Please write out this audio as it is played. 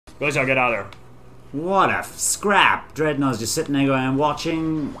Glaceon, get out of there. What a scrap! Dreadnought's just sitting there going,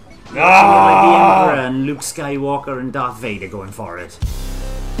 watching like the Emperor and Luke Skywalker and Darth Vader going for it.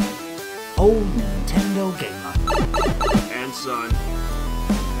 Old Nintendo gamer. And son.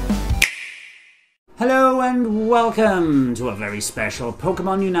 Hello and welcome to a very special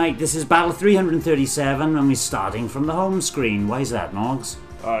Pokemon Unite. This is Battle 337 and we're starting from the home screen. Why is that, Moggs?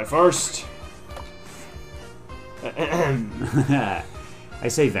 Alright, first. I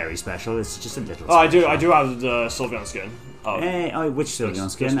say very special, it's just a little Oh, special. I do have the Sylveon skin. Oh, Hey, which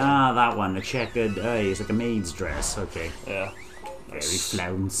Sylveon skin? Ah, that one, the checkered, it's like a maid's dress, okay. yeah. Very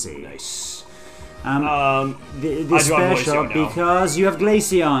flouncy. Nice. The special because you have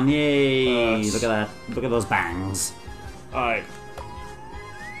Glaceon, yay! Look at that, look at those bangs. Alright.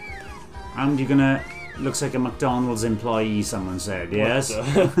 And you're gonna, looks like a McDonald's employee, someone said, yes?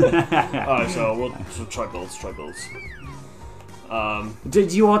 Alright, so try builds,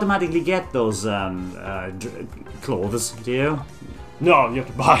 Did you automatically get those clothes, do you? No, you have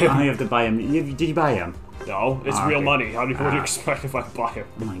to buy them. I have to buy them. Did you buy them? No, it's real Okay. money. What do you expect if I buy them?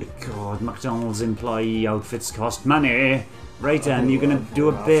 Oh my god, McDonald's employee outfits cost money. Right then, you're gonna do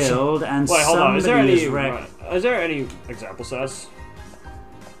a build and Wait, hold on. Is there somebody any example sets?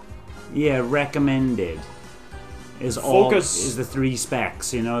 Yeah, recommended. Is the 3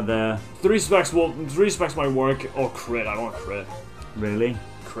 specs, you know, the... 3 specs, well, 3 specs might work. Or crit, I want crit. Really?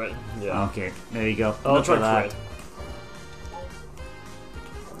 Crit, yeah. Okay, there you go. I'll Look try at that. crit.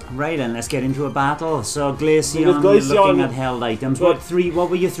 Right then, let's get into a battle. So Glaceon, Because you're looking Glaceon- at held items. but- What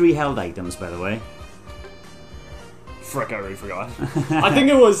were your 3 held items, by the way? Frick, I already forgot. I think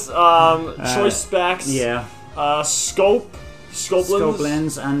it was, choice specs. Yeah. Scope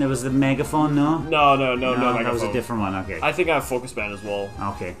Lens, and there was the megaphone, no? No, That was a megaphone. different one, okay. I think I have focus band as well.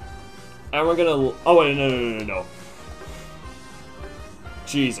 Okay. And we're gonna... Oh, wait, no.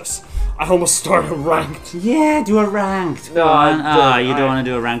 Jesus. I almost started ranked. Yeah, do a ranked. No, Go on. I You don't want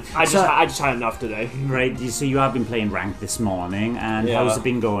to do a ranked. I just had enough today. Right, so you have been playing ranked this morning, and Yeah. how's it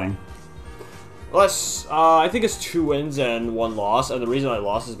been going? I think it's 2 wins and 1 loss, and the reason I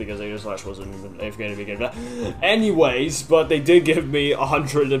lost is because Slash wasn't even AFK to begin with. Anyways, but they did give me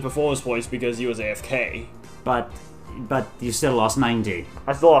 100 in performance points because he was AFK. But you still lost 90.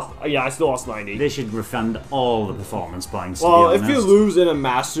 I still lost 90. They should refund all the performance points, Well, to be if honest. you lose in a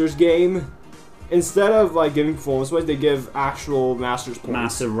Masters game, instead of like giving performance points, they give actual Masters points.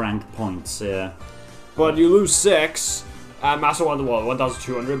 Massive ranked points, yeah. But you lose 6, and Master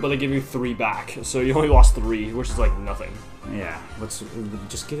 1,200, but they give you 3 back, so you only lost 3, which is like nothing. Yeah,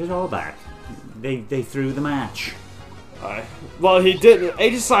 just give it all back. They threw the match. Well, he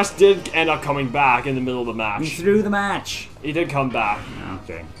did. Slash did end up coming back in the middle of the match. He threw the match. He did come back.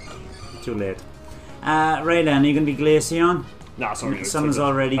 Okay, too late. Right then, are you gonna be Glaceon? Nah, sorry. Someone's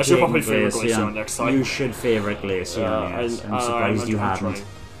already I should taken probably favorite Glaceon. Glaceon next time. You should favorite Glaceon, yes. I'm surprised you hadn't.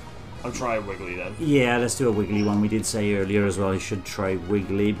 I'm trying Wiggly then. Yeah, let's do a Wiggly one. We did say earlier as well you should try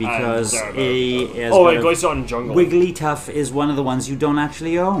Wiggly because he is... Oh, wait, Glaceon in Jungle. Wigglytuff is one of the ones you don't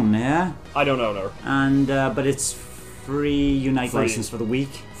actually own, yeah? I don't own her. And, but it's free Unite license for the week.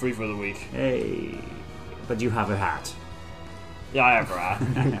 Free for the week. Hey, but you have a hat. Yeah, I have her hat.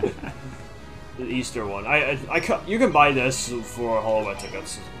 The Easter one. You can buy this for Halloween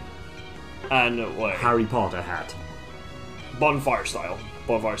tickets. And, wait. Harry Potter hat. Bonfire style.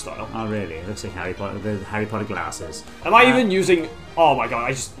 Oh really? It looks like Harry Potter, the Harry Potter glasses. Am I even using... Oh my god,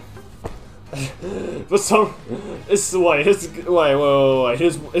 I just... But some... Wait. Is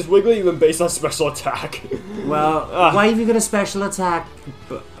Wiggly even based on special attack? Well, why have you got a special attack?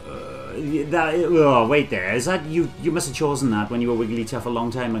 Oh, wait there. Is that... You must have chosen that when you were Wigglytuff a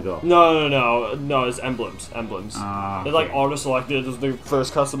long time ago. No, it's emblems. Okay. They're like auto-selected as the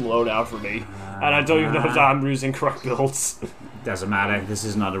first custom loadout for me. And I don't even know if I'm using correct builds. Doesn't matter, this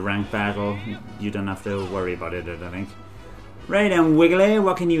is not a ranked battle. You don't have to worry about it, I don't think. Right then, Wiggly,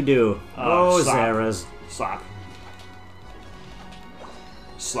 what can you do? Zera's. Slap.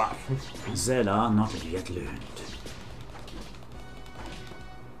 Zera, not yet learned.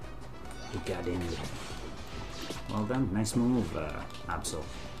 He got in there. Well done, nice move, Absol.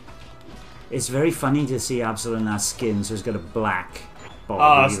 It's very funny to see Absol in that skin, so he's got a black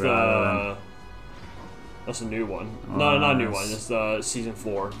body that's a new one. No, not a new one. It's season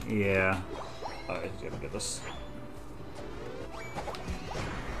 4. Yeah. Alright, gonna get this.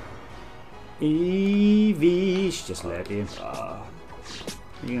 Eeveesh, just let you.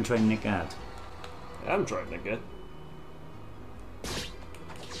 You gonna try and nick that? Yeah, I'm trying to nick it.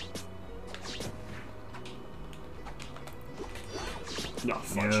 No,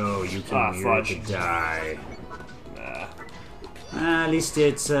 fudge. No, you can to die. Nah. At least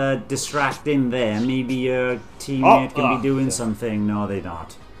it's distracting there. Maybe your teammate can be doing something. No, they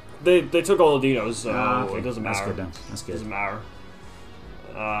don't. They took all the dinos, so okay. it doesn't matter. That's good then. That's good. Doesn't matter.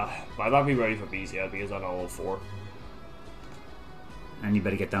 I'm not be ready for bees yet because I know all 4. And you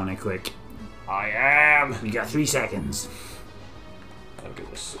better get down there quick. I am. You got 3 seconds. Look at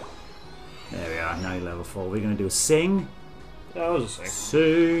this. There we are. Now you're level 4. We're gonna do a sing. Yeah, I was just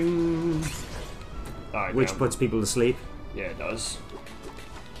saying. Sing. Alright, Which puts people to sleep. Yeah, it does.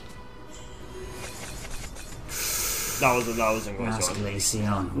 That wasn't That's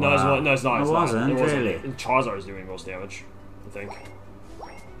Glaceon. Glaceon. No, it's not. It wasn't, really. Charizard is doing most damage, I think.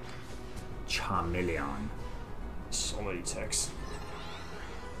 Charmeleon. So many ticks.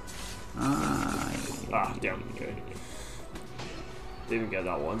 Ah, damn. Okay. Didn't get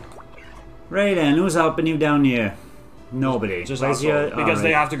that one. Right then, who's helping you down here? Nobody. Just because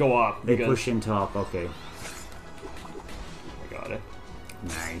they have to go up. They push in top. Okay. I got it.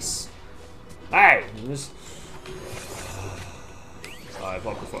 Nice. Hey! I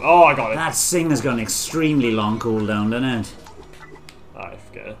popped the foot. Oh, I got it. That Sing has got an extremely long cooldown, doesn't it? I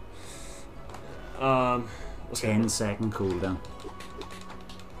forget it. 10-second cooldown.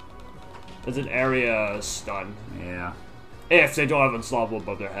 It's an area stun. Yeah. If they don't have unstoppable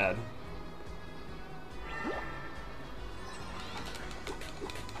above their head.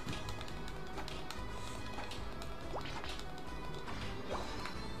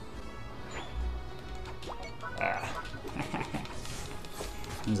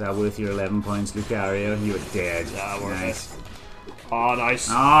 Is that worth your 11 points, Lucario? You were dead. Yeah, nice. Oh, nice.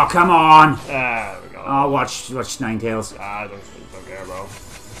 Oh, come on! There we go. Oh, watch Ninetales. I don't care, bro.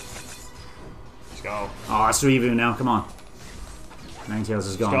 Let's go. Oh, it's 3 of you now. Come on. Ninetales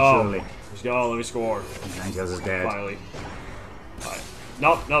is gone, surely. Let's go. Let me score. Ninetales is dead. Finally. Alright.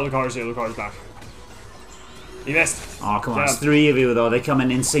 Nope. No, Lucario's here. Lucario's back. He missed. Oh, come on. It's 3 of you, though. They come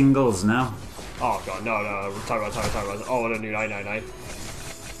in singles now. Oh, God. No. Time out. Oh, what a new 999.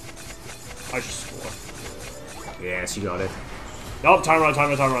 I should score. Yes, you got it. Nope. Time run.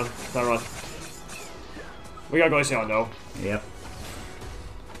 We gotta go Glaceon, though. Yep.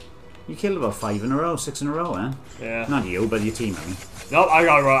 You killed about 5 in a row, 6 in a row, eh? Yeah. Not you, but your team, I mean. Nope, I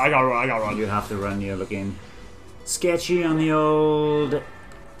gotta run. You have to run, you're looking sketchy on the old...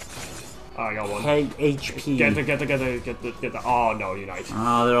 I got one. HP. Get the... Oh, no, Unite.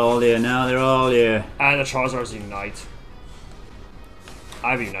 Oh, they're all there now, they're all here. And the Charizard's Unite.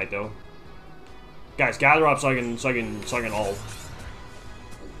 I have Unite, though. Guys, gather up so I can ult.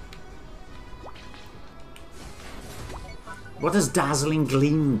 What does Dazzling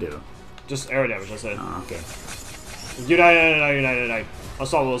Gleam do? Just air damage, that's it. Oh, okay. Unite.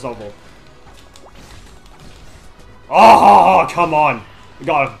 Unstoppable. Oh, come on. We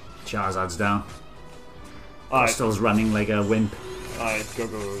got him. Charizard's down. Alright. Crystal's running like a wimp. Alright,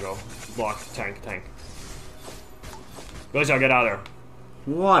 go. Block, tank. Glaceon, get out of there.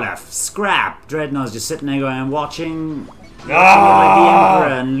 What a scrap! Dreadnought's just sitting there going, watching like the Ah!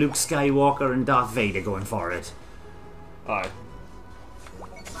 Emperor and Luke Skywalker and Darth Vader going for it. Alright.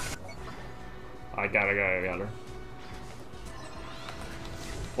 I got her.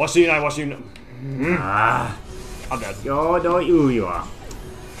 Watch the Unite. Ah. I'm dead. Oh, no, you are.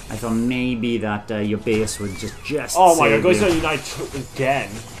 I thought maybe that your base would just Oh my save god, you. Glaceon Unite again.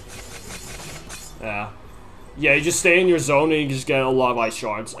 Yeah, you just stay in your zone and you just get a lot of ice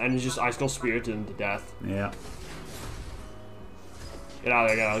shards, and you just Icicle Spirit them to death. Yeah. Get out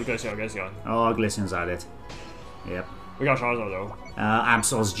of there, Glaceon. Oh, Glaceon's at it. Yep. We got Charizard though.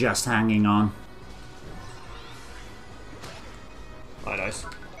 Absol's just hanging on. Alright, nice.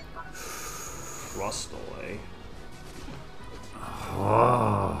 Rust away.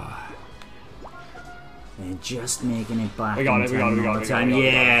 Oh. They're just making it back. We got it.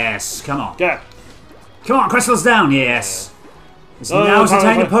 Yes, come on. Get it. Come on, Crystal's down, yes. Now's the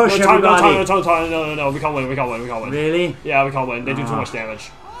time to push, everybody. No, we can't win. Really? Yeah, we can't win. They do too much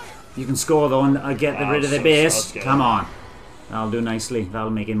damage. You can score though and get rid of the base. so Come on. That'll do nicely. That'll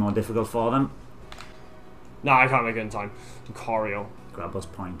make it more difficult for them. No, I can't make it in time. Lucario. Grab those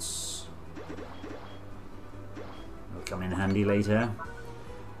points. They'll come in handy later.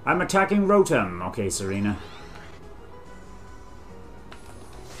 I'm attacking Rotom. Okay, Serena.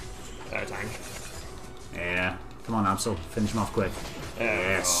 Tank. Yeah. Come on, Absol. Finish him off quick.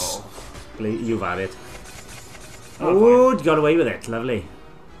 Yes. You've had it. Oh, you got away with it. Lovely.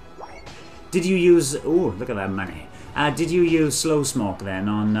 Did you use... Oh, look at that money. Did you use Slow Smoke then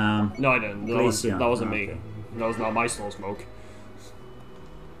on... No, I didn't. That wasn't me. Okay. That was not my Slow Smoke.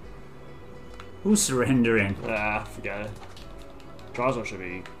 Who's surrendering? Forget it. Charizard should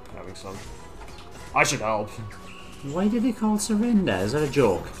be having some. I should help. Why did they call surrender? Is that a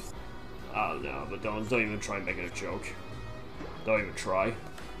joke? Oh no, but don't even try and make it a joke. Don't even try.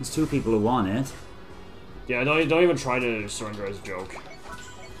 There's 2 people who want it. Yeah, don't even try to surrender as a joke.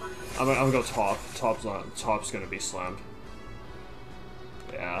 I'm gonna go top. Top's gonna be slammed.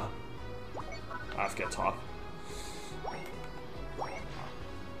 Yeah. I have to get top.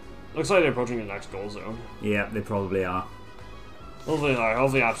 Looks like they're approaching the next goal zone. Yeah, they probably are. Hopefully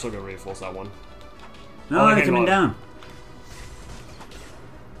I'm still gonna reinforce that one. No, they're coming down.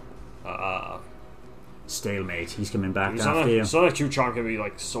 Stalemate. He's coming back after you. So that Q-Charm can be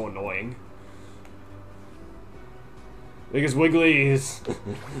like so annoying. Because Wiggly's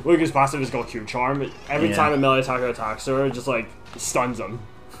passive is called Q-Charm. Every time a melee attacker attacks her, it just like stuns them.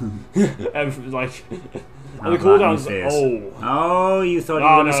 And like and the cooldown's Oh, you thought you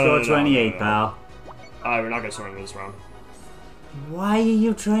were gonna score 28, pal. We're not gonna surrender this round. Why are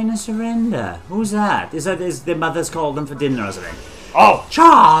you trying to surrender? Who's that? Is the mother's called them for dinner or something? Oh!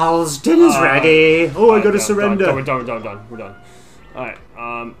 Charles! Dinner's ready! Oh, I gotta surrender. We're done. We're done. Alright,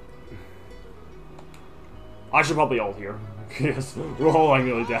 I should probably ult here. Because we're all like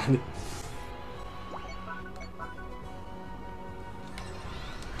really dead.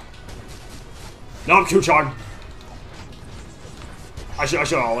 No, Q-Charm! I should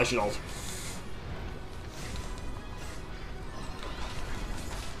ult.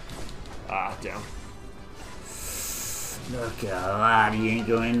 Ah, damn. Look at that, you ain't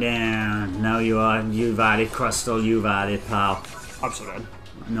going down. No, you are. You've had it, Crustle. You've had it, pal. I'm so dead.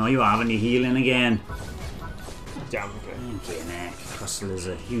 No, you haven't. You're healing again. Damn, okay. Okay, nah. Crustle is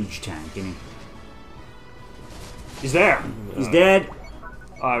a huge tank, isn't he? He's there! He's dead.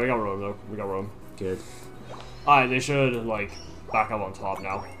 Alright, we got Rome, though. We got Rome. Good. Alright, they should, like, back up on top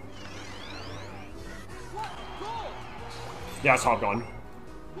now. Yeah, it's top gone.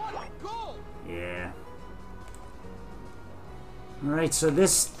 Yeah. Alright, so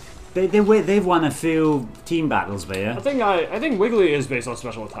this... They've won a few team battles there. I think Wiggly is based on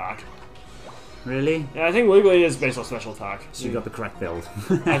special attack. Really? Yeah, I think Wiggly is based on special attack. So you got the correct build.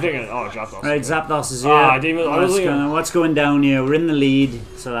 I think Zapdos. Right, Zapdos is here. What's going down here? We're in the lead,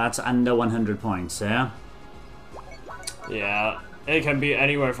 so that's under 100 points, yeah? Yeah, it can be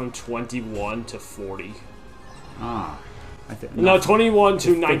anywhere from 21 to 40. Ah. No, 21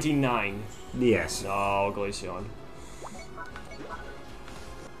 to 99. Yes. No, Glaceon.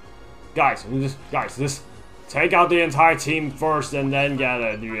 Guys, just take out the entire team first and then get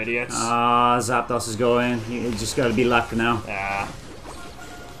it, you idiots. Ah, Zapdos is going. You just gotta be lucky now. Yeah.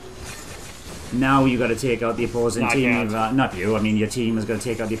 Now you gotta take out the opposing team. Not you, I mean your team is gonna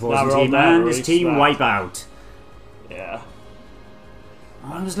take out the opposing team. And And this team wipe out. Yeah.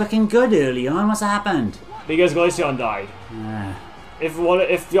 Oh, it was looking good early on. What's happened? Because Glaceon died. If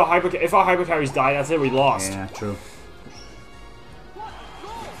our hyper carries died, that's it, we lost. Yeah, true.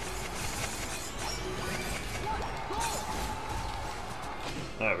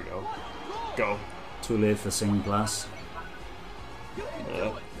 There we go. Go. Too late for Sing Plus.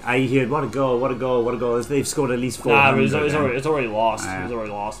 Yeah. I heard what a goal, what a goal, what a goal. They've scored at least 400. Nah, it's already lost. It's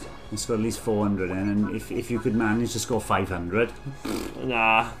already lost. They scored at least 400 in, and if you could manage to score 500.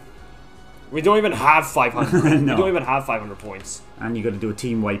 Nah. We don't even have 500. No. We don't even have 500 points. And you got to do a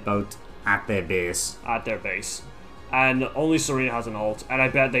team wipeout at their base. At their base. And only Serena has an ult, and I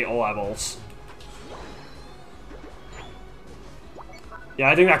bet they all have ults. Yeah,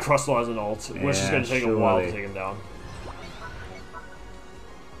 I think that Crustle has an ult, which is going to take a while to take him down.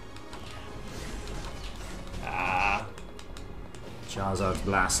 Charizard's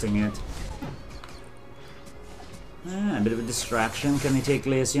blasting it. A bit of a distraction. Can they take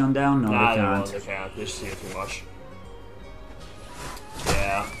Glaceon down? No, they can't. They can't. They just see it too much.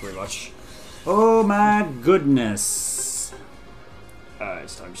 Yeah, pretty much. Oh my goodness.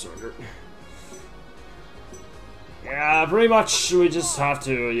 It's time to surrender. Yeah, pretty much we just have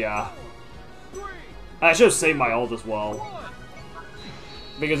to, yeah. I should have saved my ult as well.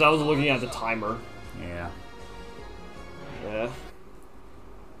 Because I was looking at the timer. Yeah. Yeah.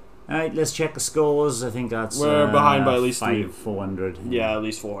 Alright, let's check the scores. I think that's... We're behind by at least 400. Yeah, at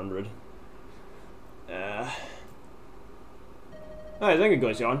least 400. Alright, thank you,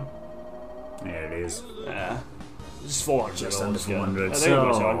 Glaceon. There it is. Yeah. Just 400. Just under 400.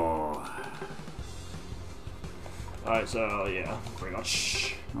 So... Alright, so yeah, pretty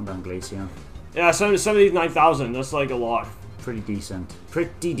much. Well done, Glaceon. Yeah, 79,000. That's like a lot. Pretty decent.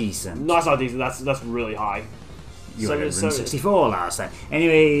 Pretty decent. No, that's not decent. That's really high. You had 164 last time.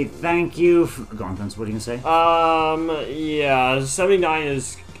 Anyway, thank you. Go on, Prince. What are you gonna say? Yeah, 79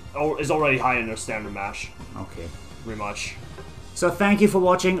 is already high in their standard match. Okay. Pretty much. So thank you for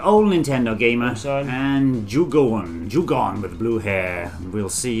watching, old Nintendo Gamer. Son. And Jugon with blue hair. We'll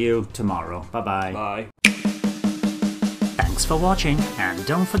see you tomorrow. Bye-bye. Bye. Thanks for watching, and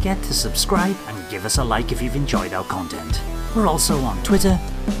don't forget to subscribe and give us a like if you've enjoyed our content. We're also on Twitter,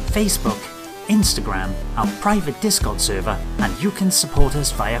 Facebook, Instagram, our private Discord server, and you can support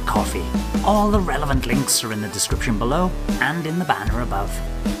us via Ko-fi. All the relevant links are in the description below and in the banner above.